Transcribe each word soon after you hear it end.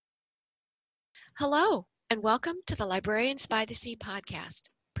Hello, and welcome to the Librarians by the Sea podcast,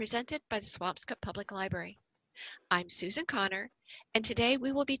 presented by the Swampscott Public Library. I'm Susan Connor, and today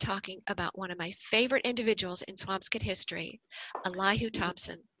we will be talking about one of my favorite individuals in Swampscott history, Elihu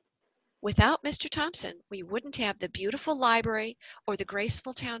Thompson. Without Mr. Thompson, we wouldn't have the beautiful library or the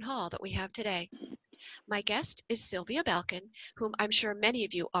graceful town hall that we have today. My guest is Sylvia Belkin, whom I'm sure many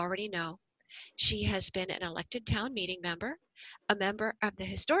of you already know. She has been an elected town meeting member, a member of the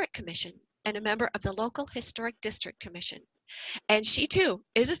Historic Commission, and a member of the local Historic District Commission. And she too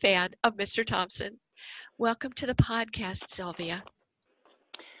is a fan of Mr. Thompson. Welcome to the podcast, Sylvia.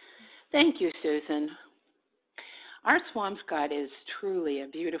 Thank you, Susan. Our Swampscott is truly a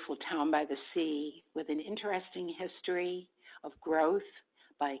beautiful town by the sea with an interesting history of growth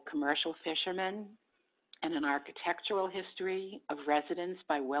by commercial fishermen and an architectural history of residence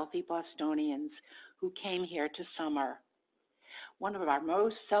by wealthy Bostonians who came here to summer. One of our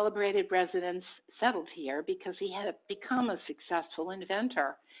most celebrated residents settled here because he had become a successful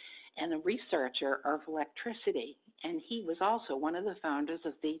inventor and a researcher of electricity, and he was also one of the founders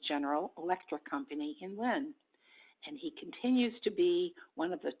of the General Electric Company in Lynn. And he continues to be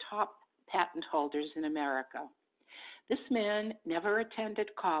one of the top patent holders in America. This man never attended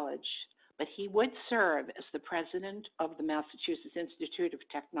college, but he would serve as the president of the Massachusetts Institute of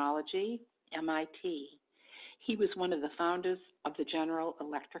Technology, MIT. He was one of the founders of the General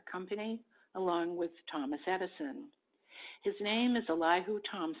Electric Company, along with Thomas Edison. His name is Elihu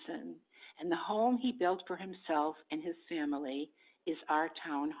Thompson, and the home he built for himself and his family is our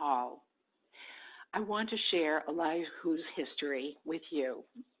town hall. I want to share Elihu's history with you.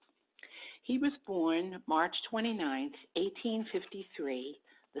 He was born March 29, 1853,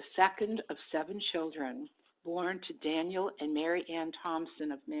 the second of 7 children, born to Daniel and Mary Ann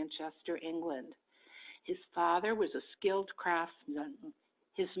Thompson of Manchester, England. His father was a skilled craftsman,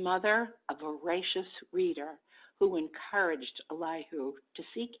 his mother a voracious reader who encouraged Elihu to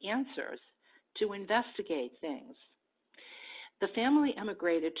seek answers, to investigate things. The family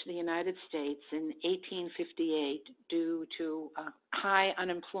emigrated to the United States in 1858 due to high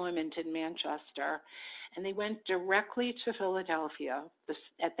unemployment in Manchester, and they went directly to Philadelphia,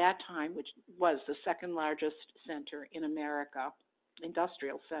 at that time, which was the second largest center in America,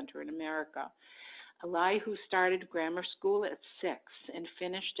 industrial center in America. Elihu started grammar school at 6 and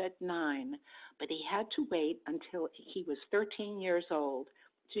finished at 9, but he had to wait until he was 13 years old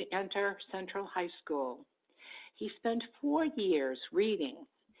to enter Central High School. He spent 4 years reading.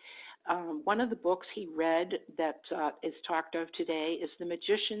 One of the books he read that is talked of today is The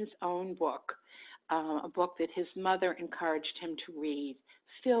Magician's Own Book, a book that his mother encouraged him to read,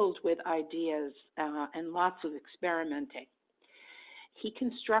 filled with ideas and lots of experimenting. He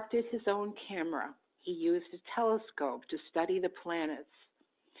constructed his own camera. He used a telescope to study the planets,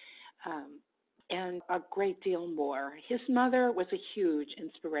 and a great deal more. His mother was a huge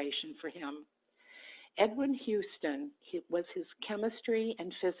inspiration for him. Edwin Houston was his chemistry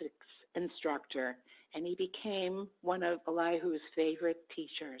and physics instructor, and he became one of Elihu's favorite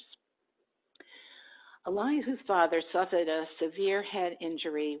teachers. Elihu's father suffered a severe head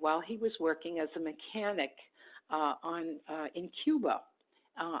injury while he was working as a mechanic in Cuba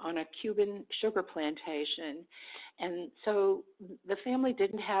on a Cuban sugar plantation. And so the family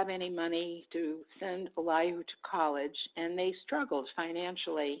didn't have any money to send Elihu to college, and they struggled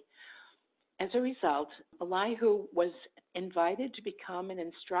financially. As a result, Elihu was invited to become an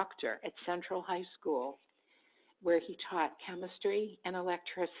instructor at Central High School, where he taught chemistry and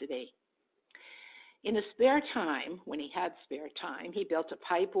electricity. In his spare time, when he had spare time, he built a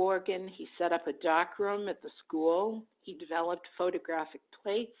pipe organ, he set up a darkroom at the school, he developed photographic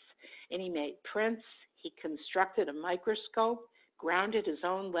plates, and he made prints. He constructed a microscope, grounded his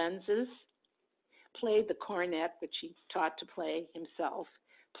own lenses, played the cornet, which he taught to play himself,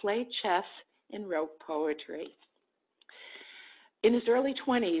 played chess, and wrote poetry. In his early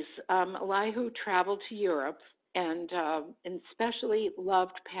 20s, Elihu traveled to Europe and especially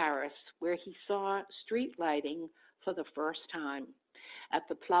loved Paris, where he saw street lighting for the first time at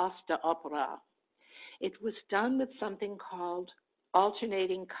the Place de l'Opéra. It was done with something called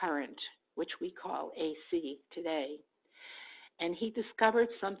alternating current, which we call AC today. And he discovered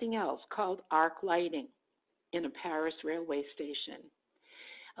something else called arc lighting in a Paris railway station.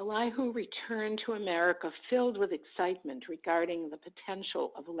 Elihu returned to America filled with excitement regarding the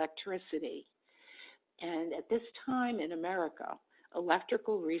potential of electricity. And at this time in America,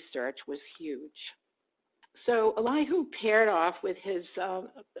 electrical research was huge. So Elihu paired off with his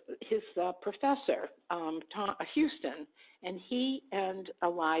professor, Houston, and he and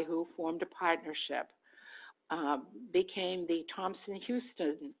Elihu formed a partnership. became the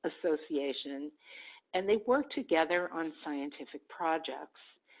Thomson-Houston Association, and they worked together on scientific projects.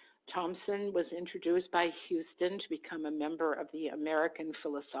 Thomson was introduced by Houston to become a member of the American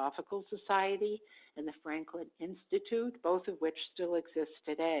Philosophical Society and the Franklin Institute, both of which still exist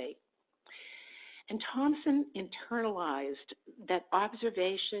today. And Thomson internalized that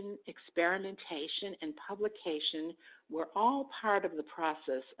observation, experimentation, and publication were all part of the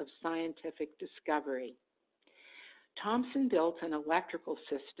process of scientific discovery. Thomson built an electrical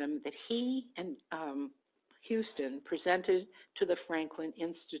system that he and Houston presented to the Franklin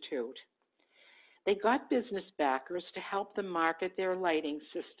Institute. They got business backers to help them market their lighting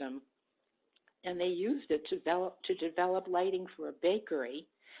system, and they used it to develop lighting for a bakery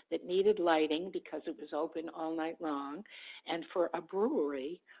that needed lighting because it was open all night long, and for a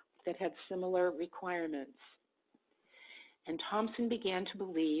brewery that had similar requirements. And Thomson began to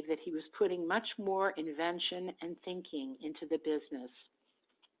believe that he was putting much more invention and thinking into the business.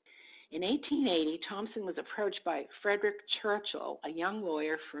 In 1880, Thomson was approached by Frederick Churchill, a young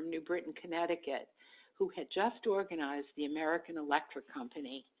lawyer from New Britain, Connecticut, who had just organized the American Electric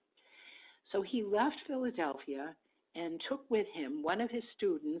Company. So he left Philadelphia and took with him one of his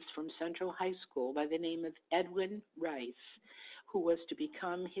students from Central High School by the name of Edwin Rice, who was to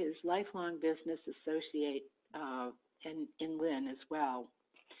become his lifelong business associate in Lynn as well.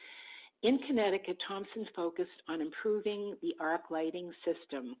 In Connecticut, Thomson focused on improving the arc lighting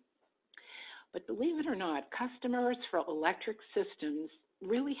system. But believe it or not, customers for electric systems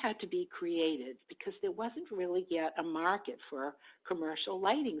really had to be created because there wasn't really yet a market for commercial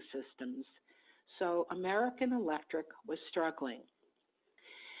lighting systems. So American Electric was struggling.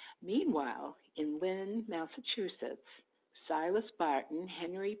 Meanwhile, in Lynn, Massachusetts, Silas Barton,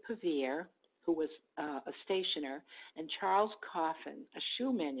 Henry Pevere, who was a stationer, and Charles Coffin, a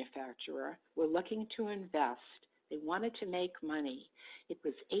shoe manufacturer, were looking to invest. They wanted to make money. It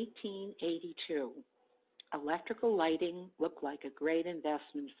was 1882. Electrical lighting looked like a great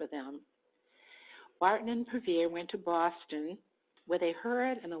investment for them. Barton and Pevere went to Boston, where they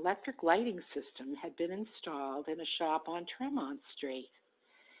heard an electric lighting system had been installed in a shop on Tremont Street.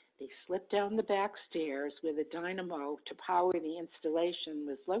 They slipped down the back stairs where the dynamo to power the installation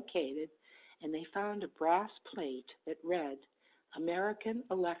was located, and they found a brass plate that read, American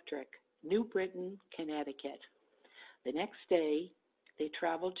Electric, New Britain, Connecticut. The next day, they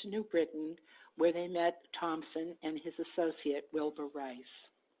traveled to New Britain, where they met Thomson and his associate, Wilbur Rice.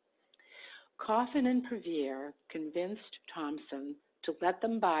 Coffin and Pevere convinced Thomson to let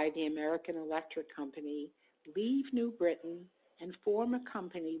them buy the American Electric Company, leave New Britain, and form a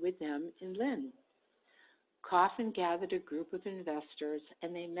company with them in Lynn. Coffin gathered a group of investors,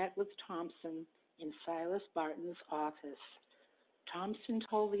 and they met with Thomson in Silas Barton's office. Thomson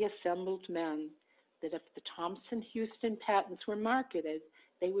told the assembled men that if the Thomson-Houston patents were marketed,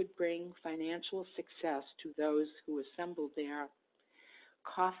 they would bring financial success to those who assembled there.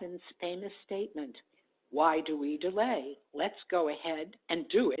 Coffin's famous statement, "Why do we delay? Let's go ahead and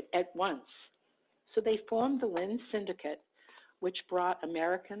do it at once." So they formed the Lynn Syndicate, which brought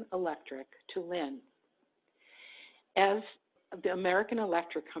American Electric to Lynn. As the American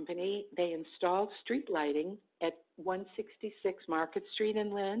Electric Company, they installed street lighting at 166 Market Street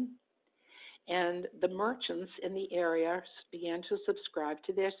in Lynn, and the merchants in the area began to subscribe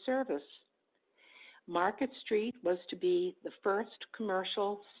to their service. Market Street was to be the first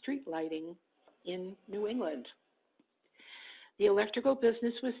commercial street lighting in New England. The electrical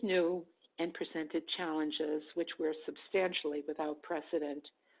business was new and presented challenges which were substantially without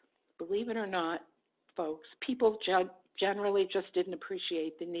precedent. Believe it or not, folks, people generally just didn't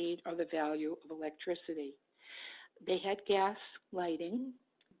appreciate the need or the value of electricity. They had gas lighting,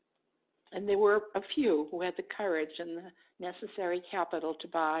 and there were a few who had the courage and the necessary capital to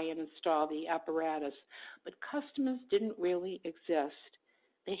buy and install the apparatus, but customers didn't really exist.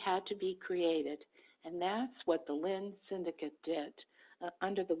 They had to be created, and that's what the Lynn Syndicate did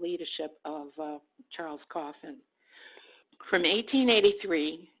under the leadership of Charles Coffin. From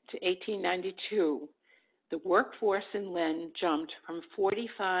 1883 to 1892, the workforce in Lynn jumped from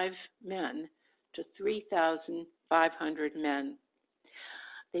 45 men to 3,500 men.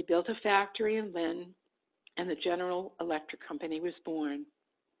 They built a factory in Lynn, and the General Electric Company was born.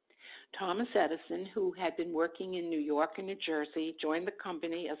 Thomas Edison, who had been working in New York and New Jersey, joined the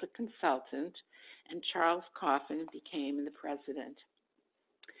company as a consultant, and Charles Coffin became the president.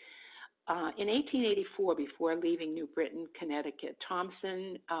 In 1884, before leaving New Britain, Connecticut,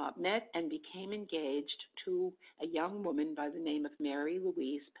 Thomson met and became engaged to a young woman by the name of Mary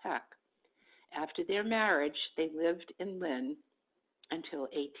Louise Peck. After their marriage, they lived in Lynn until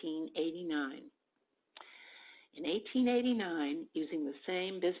 1889. In 1889, using the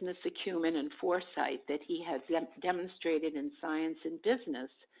same business acumen and foresight that he had demonstrated in science and business,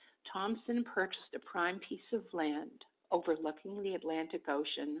 Thomson purchased a prime piece of land overlooking the Atlantic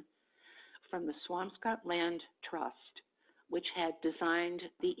Ocean from the Swampscott Land Trust, which had designed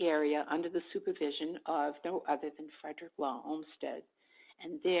the area under the supervision of no other than Frederick Law Olmsted.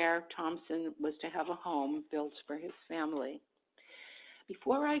 And there, Thomson was to have a home built for his family.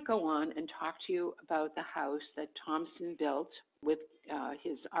 Before I go on and talk to you about the house that Thomson built with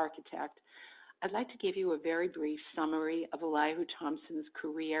his architect, I'd like to give you a very brief summary of Elihu Thomson's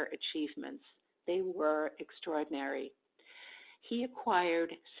career achievements. They were extraordinary. He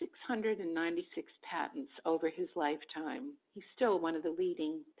acquired 696 patents over his lifetime. He's still one of the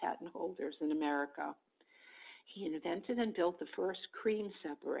leading patent holders in America. He invented and built the first cream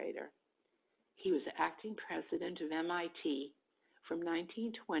separator. He was acting president of MIT from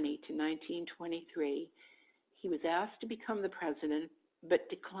 1920 to 1923. He was asked to become the president, but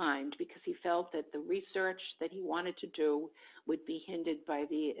declined because he felt that the research that he wanted to do would be hindered by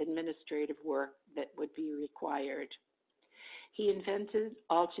the administrative work that would be required. He invented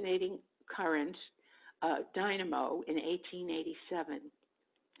alternating current dynamo in 1887.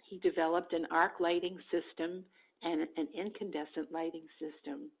 He developed an arc lighting system and an incandescent lighting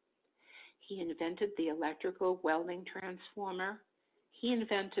system. He invented the electrical welding transformer. He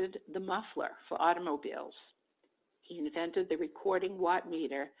invented the muffler for automobiles. He invented the recording watt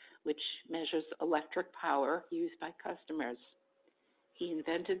meter, which measures electric power used by customers. He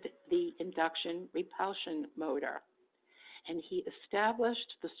invented the induction repulsion motor. And he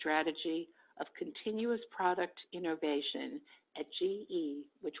established the strategy of continuous product innovation at GE,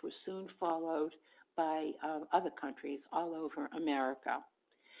 which was soon followed by other countries all over America.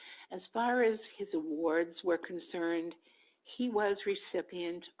 As far as his awards were concerned, he was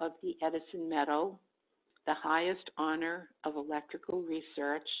recipient of the Edison Medal, the highest honor of electrical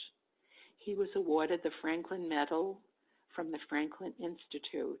research. He was awarded the Franklin Medal from the Franklin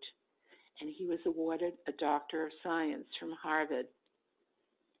Institute, and he was awarded a Doctor of Science from Harvard.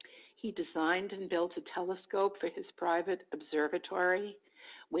 He designed and built a telescope for his private observatory,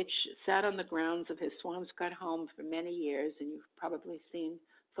 which sat on the grounds of his Swampscott home for many years, and you've probably seen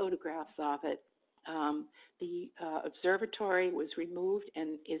photographs of it. The observatory was removed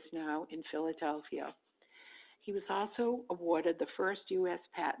and is now in Philadelphia. He was also awarded the first U.S.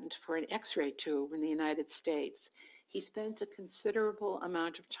 patent for an X-ray tube in the United States. He spent a considerable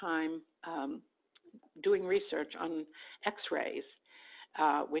amount of time doing research on X-rays,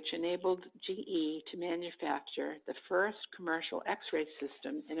 which enabled GE to manufacture the first commercial X-ray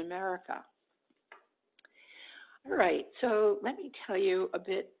system in America. All right, so let me tell you a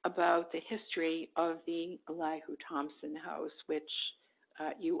bit about the history of the Elihu Thomson House, which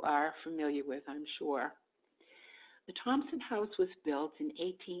you are familiar with, I'm sure. The Thomson House was built in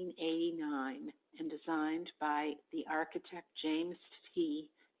 1889 and designed by the architect James T.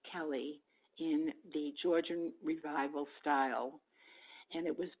 Kelly in the Georgian Revival style. And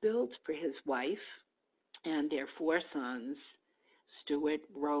it was built for his wife and their 4 sons, Stuart,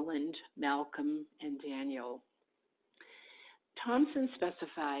 Roland, Malcolm, and Daniel. Thomson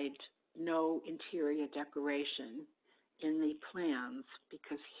specified no interior decoration in the plans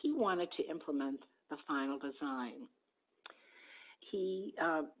because he wanted to implement the final design. He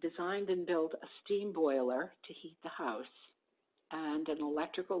designed and built a steam boiler to heat the house, and an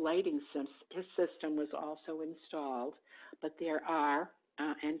electrical lighting system was also installed, but there are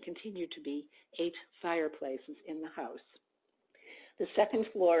and continue to be 8 fireplaces in the house. The second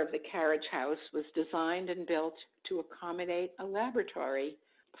floor of the carriage house was designed and built to accommodate a laboratory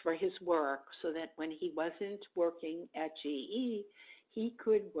for his work so that when he wasn't working at GE, he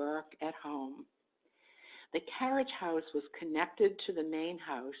could work at home. The carriage house was connected to the main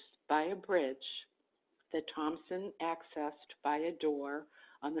house by a bridge that Thomson accessed by a door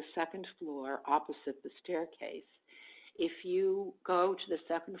on the second floor opposite the staircase. If you go to the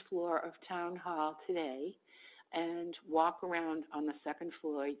second floor of Town Hall today and walk around on the second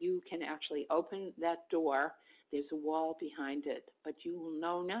floor, you can actually open that door. There's a wall behind it, but you will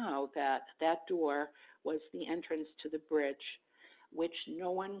know now that that door was the entrance to the bridge, which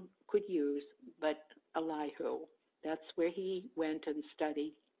no one could use but Elihu. That's where he went and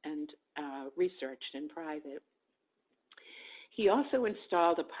studied and researched in private. He also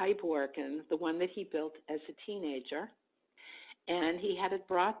installed a pipe organ, the one that he built as a teenager, and he had it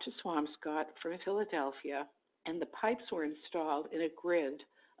brought to Swampscott from Philadelphia, and the pipes were installed in a grid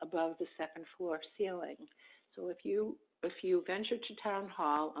above the second floor ceiling. So if you venture to Town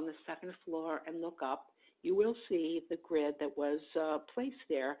Hall on the second floor and look up, you will see the grid that was placed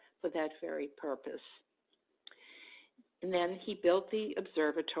there for that very purpose. And then he built the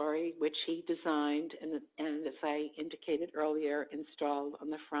observatory, which he designed and as I indicated earlier, installed on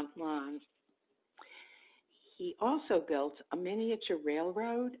the front lawn. He also built a miniature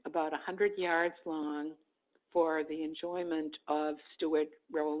railroad about 100 yards long for the enjoyment of Stuart,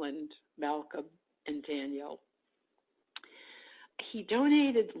 Roland, Malcolm, and Daniel. He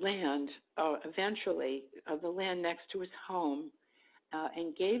donated land, eventually, the land next to his home,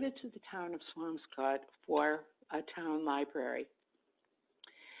 and gave it to the town of Swampscott for a town library.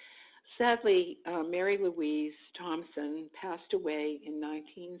 Sadly, Mary Louise Thompson passed away in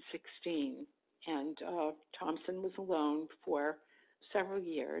 1916, and Thompson was alone for several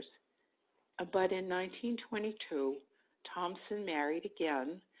years. But in 1922, Thompson married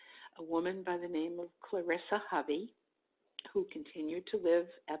again, a woman by the name of Clarissa Hovey, who continued to live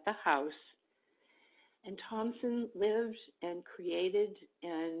at the house. And Thompson lived and created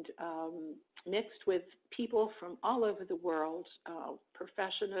and mixed with people from all over the world,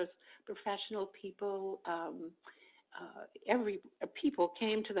 professional people. People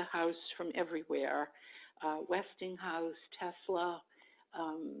came to the house from everywhere. Westinghouse, Tesla,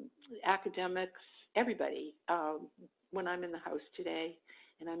 academics, everybody. When I'm in the house today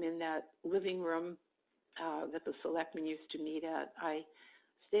and I'm in that living room that the selectmen used to meet at, I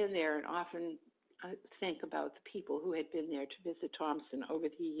stand there and often think about the people who had been there to visit Thompson over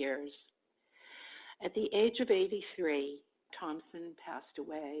the years. At the age of 83, Thompson passed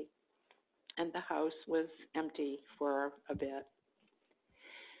away, and the house was empty for a bit.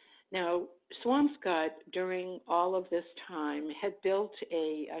 Now, Swampscott, during all of this time, had built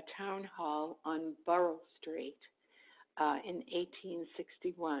a town hall on Borough Street in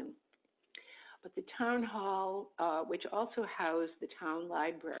 1861. But the town hall, which also housed the town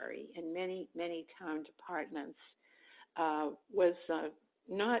library and many, many town departments, was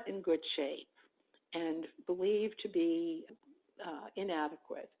not in good shape and believed to be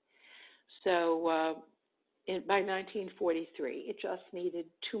inadequate. So by 1943, it just needed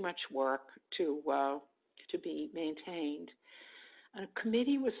too much work to be maintained. A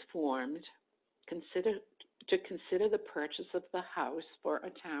committee was formed to consider the purchase of the house for a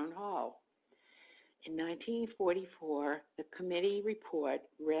town hall. In 1944, the committee report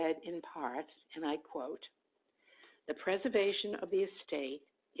read in part, and I quote, "The preservation of the estate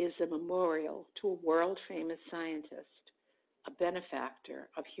is a memorial to a world-famous scientist, a benefactor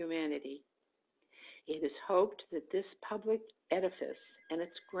of humanity. It is hoped that this public edifice and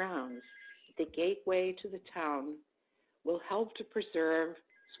its grounds, the gateway to the town, will help to preserve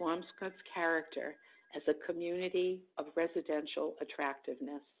Swampscott's character as a community of residential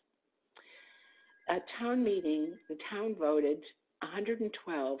attractiveness." At town meeting, the town voted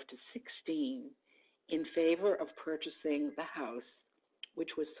 112 to 16 in favor of purchasing the house,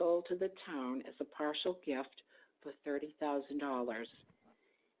 which was sold to the town as a partial gift for $30,000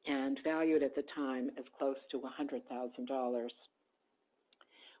 and valued at the time as close to $100,000.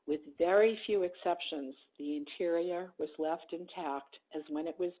 With very few exceptions, the interior was left intact as when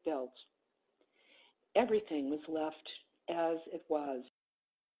it was built. Everything was left as it was.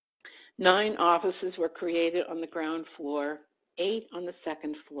 9 offices were created on the ground floor, 8 on the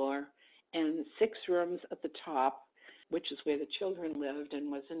second floor, and 6 rooms at the top, which is where the children lived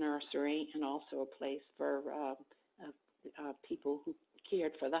and was a nursery and also a place for people who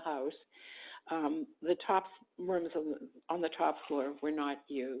cared for the house. The top rooms on the top floor were not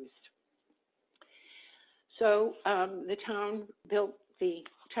used. So the town built the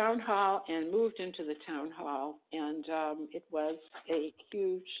town hall and moved into the town hall, and it was a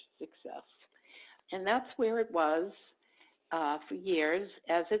huge success. And that's where it was for years,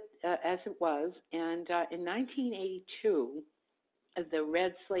 as it was. And in 1982, the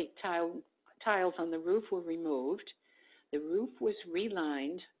red slate tiles on the roof were removed. The roof was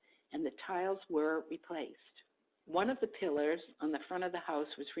relined, and the tiles were replaced. One of the pillars on the front of the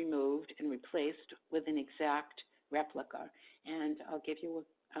house was removed and replaced with an exact replica. And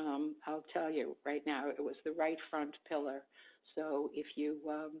I'll tell you right now, it was the right front pillar. So if you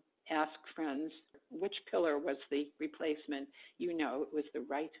ask friends which pillar was the replacement, you know it was the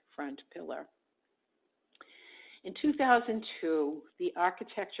right front pillar. In 2002, the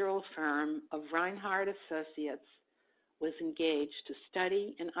architectural firm of Reinhardt Associates was engaged to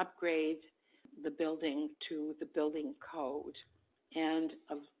study and upgrade the building to the building code, and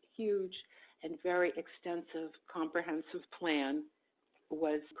a huge and very extensive comprehensive plan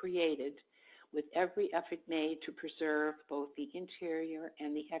was created with every effort made to preserve both the interior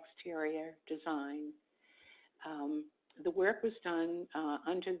and the exterior design. The work was done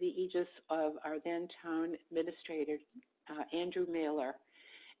under the aegis of our then town administrator, Andrew Mailer,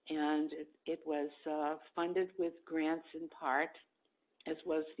 and it was funded with grants in part, as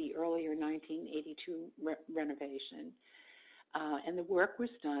was the earlier 1982 renovation. And the work was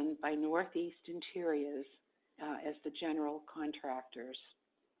done by Northeast Interiors as the general contractors.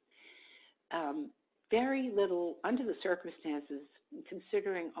 Very little, under the circumstances,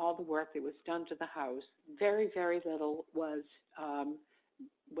 considering all the work that was done to the house, very, very little was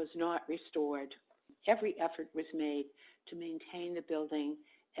not restored. Every effort was made to maintain the building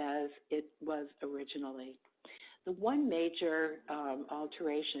as it was originally. The one major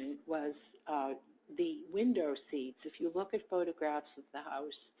alteration was the window seats. If you look at photographs of the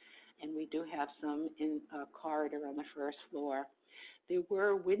house, and we do have some in a corridor on the first floor, there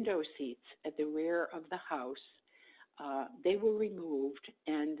were window seats at the rear of the house. They were removed,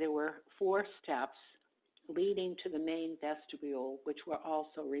 and there were 4 steps leading to the main vestibule, which were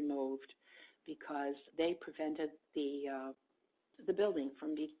also removed because they prevented the building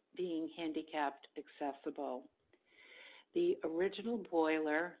from being handicapped accessible. The original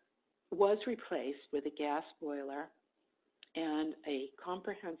boiler was replaced with a gas boiler, and a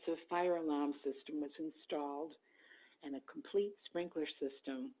comprehensive fire alarm system was installed, and a complete sprinkler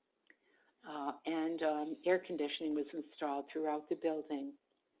system, and air conditioning was installed throughout the building,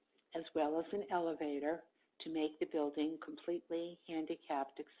 as well as an elevator to make the building completely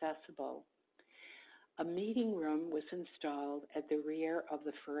handicapped accessible. A meeting room was installed at the rear of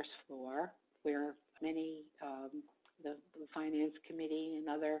the first floor, where many, the Finance Committee and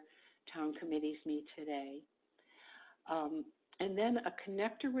other town committees meet today. And then a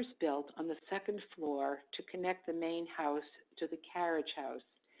connector was built on the second floor to connect the main house to the carriage house,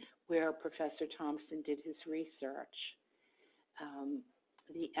 where Professor Thompson did his research.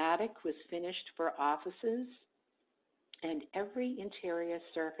 The attic was finished for offices, and every interior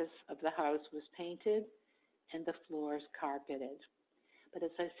surface of the house was painted and the floors carpeted. But as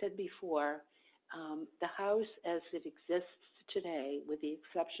I said before, the house as it exists today, with the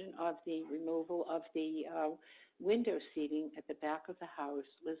exception of the removal of the window seating at the back of the house,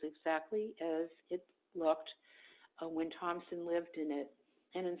 was exactly as it looked when Thompson lived in it.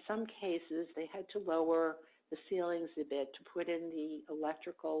 And in some cases, they had to lower the ceilings a bit to put in the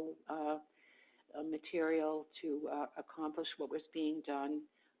electrical material to accomplish what was being done.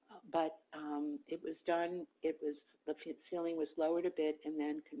 But it was done, the ceiling was lowered a bit and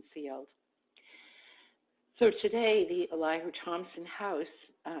then concealed. So today, the Elihu Thompson House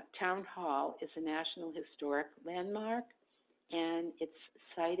Town Hall is a National Historic Landmark, and it's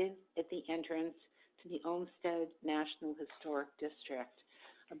sited at the entrance to the Olmsted National Historic District,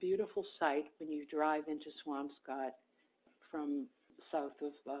 a beautiful site when you drive into Swampscott from south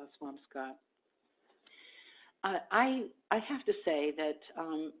of Swampscott. I have to say that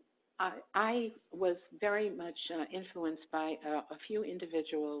I was very much influenced by a few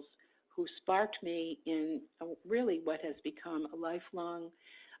individuals who sparked me in really what has become a lifelong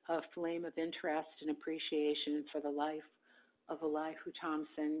flame of interest and appreciation for the life of Elihu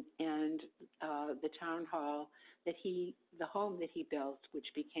Thompson and the town hall the home that he built, which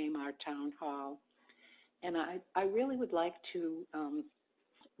became our town hall. And I really would like to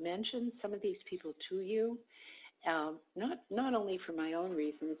mention some of these people to you, not only for my own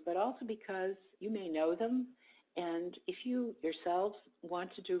reasons, but also because you may know them. And if you yourselves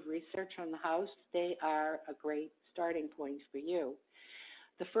want to do research on the house, they are a great starting point for you.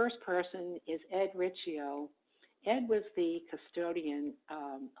 The first person is Ed Riccio. Ed was the custodian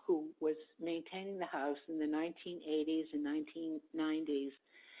who was maintaining the house in the 1980s and 1990s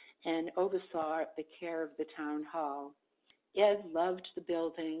and oversaw the care of the town hall. Ed loved the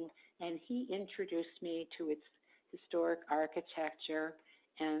building, and he introduced me to its historic architecture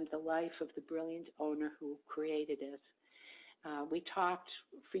and the life of the brilliant owner who created it. We talked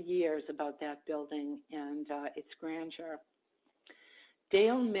for years about that building and its grandeur.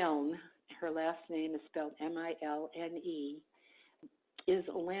 Dale Milne, her last name is spelled M-I-L-N-E, is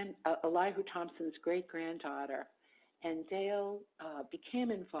Elihu Thompson's great-granddaughter. And Dale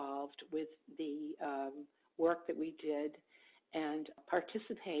became involved with the work that we did and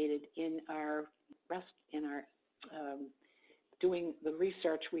participated in our doing the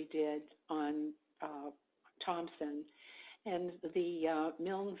research we did on Thompson. And the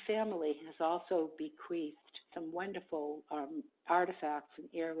Milne family has also bequeathed some wonderful artifacts and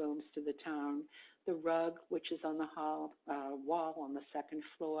heirlooms to the town. The rug, which is on the hall wall on the second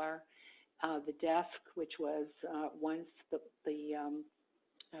floor, the desk, which was once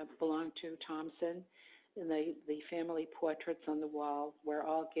belonged to Thompson, and the family portraits on the wall were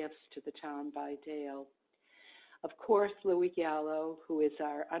all gifts to the town by Dale. Of course, Louis Gallo, who is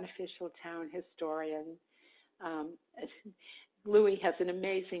our unofficial town historian. Louis has an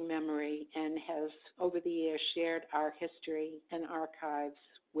amazing memory and has, over the years, shared our history and archives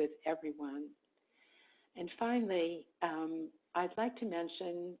with everyone. And finally, I'd like to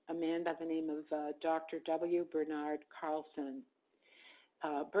mention a man by the name of Dr. W. Bernard Carlson.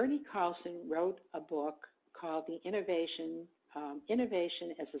 Bernie Carlson wrote a book called The Innovation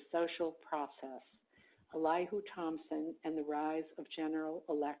as a Social Process, Elihu Thomson and the Rise of General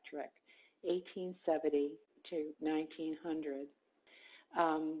Electric, 1870 to 1900.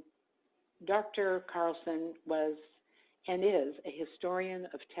 Dr. Carlson was and is a historian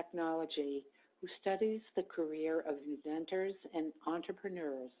of technology who studies the career of inventors and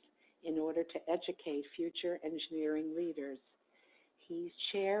entrepreneurs in order to educate future engineering leaders. He's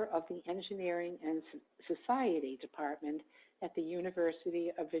chair of the Engineering and Society Department at the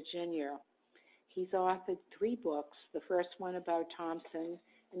University of Virginia. He's authored 3 books, the first one about Thomson,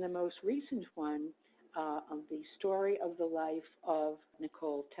 and the most recent one of the story of the life of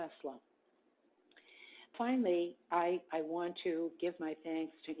Nikola Tesla. Finally, I want to give my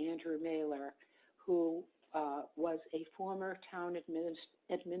thanks to Andrew Mailer, who was a former town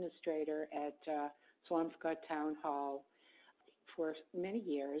administrator at Swampscott Town Hall for many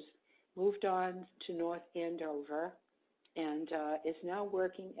years, moved on to North Andover, and is now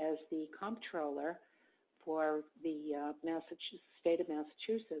working as the comptroller for the state of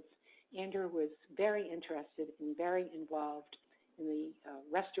Massachusetts. Andrew was very interested and very involved in the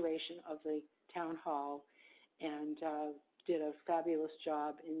restoration of the town hall and did a fabulous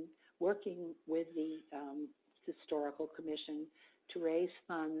job in working with the Historical Commission to raise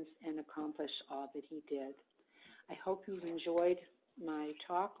funds and accomplish all that he did. I hope you've enjoyed my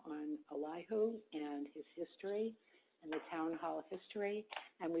talk on Elihu and his history and the town hall history,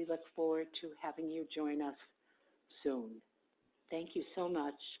 and we look forward to having you join us soon. Thank you so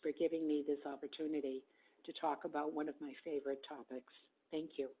much for giving me this opportunity to talk about one of my favorite topics.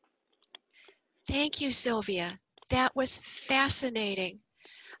 Thank you. Thank you, Sylvia. That was fascinating.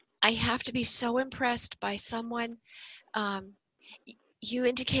 I have to be so impressed by someone. You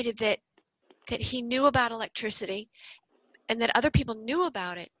indicated that he knew about electricity and that other people knew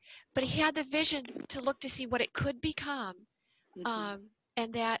about it, but he had the vision to look to see what it could become. Mm-hmm.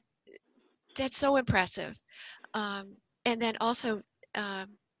 And that's so impressive. And then also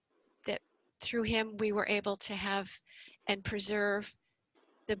that through him, we were able to have and preserve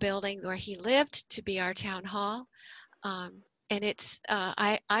the building where he lived to be our town hall. And it's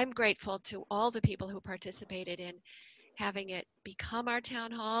I'm grateful to all the people who participated in having it become our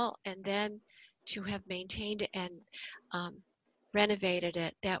town hall and then to have maintained it and renovated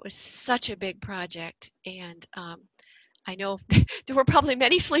it. That was such a big project. And I know there were probably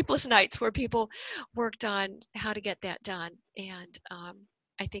many sleepless nights where people worked on how to get that done. And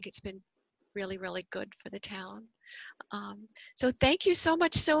I think it's been really, really good for the town. So thank you so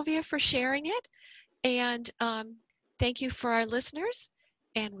much, Sylvia, for sharing it. And thank you for our listeners.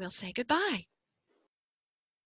 And we'll say goodbye.